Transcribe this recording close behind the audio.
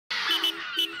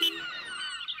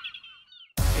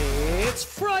It's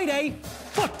Friday,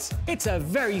 but it's a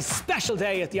very special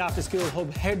day at the After School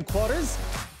Hub headquarters.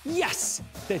 Yes,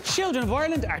 the children of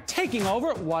Ireland are taking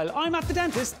over while I'm at the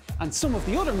dentist and some of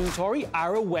the other Múinteoir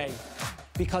are away.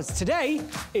 Because today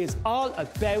is all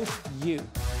about you.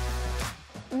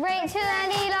 Rachel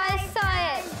and Eli's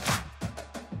science.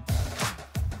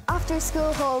 After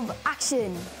School Hub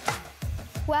action.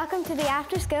 Welcome to the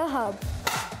After School Hub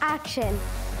action.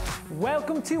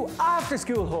 Welcome to After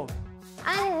School Hub.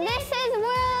 And this is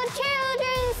World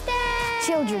Children's Day.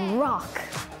 Children rock.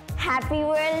 Happy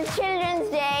World Children's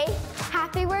Day.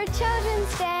 Happy World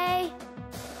Children's Day.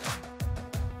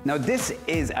 Now this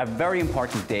is a very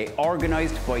important day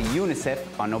organised by UNICEF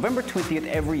on November 20th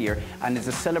every year, and is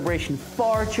a celebration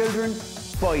for children,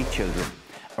 by children.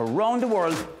 Around the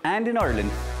world and in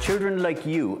Ireland, children like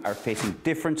you are facing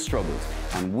different struggles,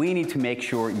 and we need to make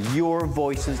sure your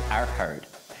voices are heard.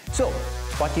 So,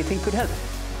 what do you think could help?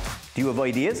 Do you have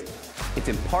ideas? It's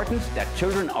important that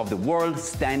children of the world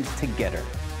stand together.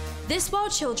 This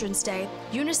World Children's Day,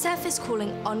 UNICEF is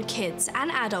calling on kids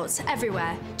and adults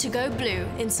everywhere to go blue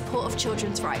in support of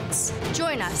children's rights.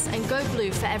 Join us and go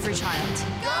blue for every child.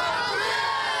 Go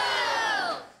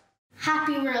blue!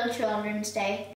 Happy World Children's Day.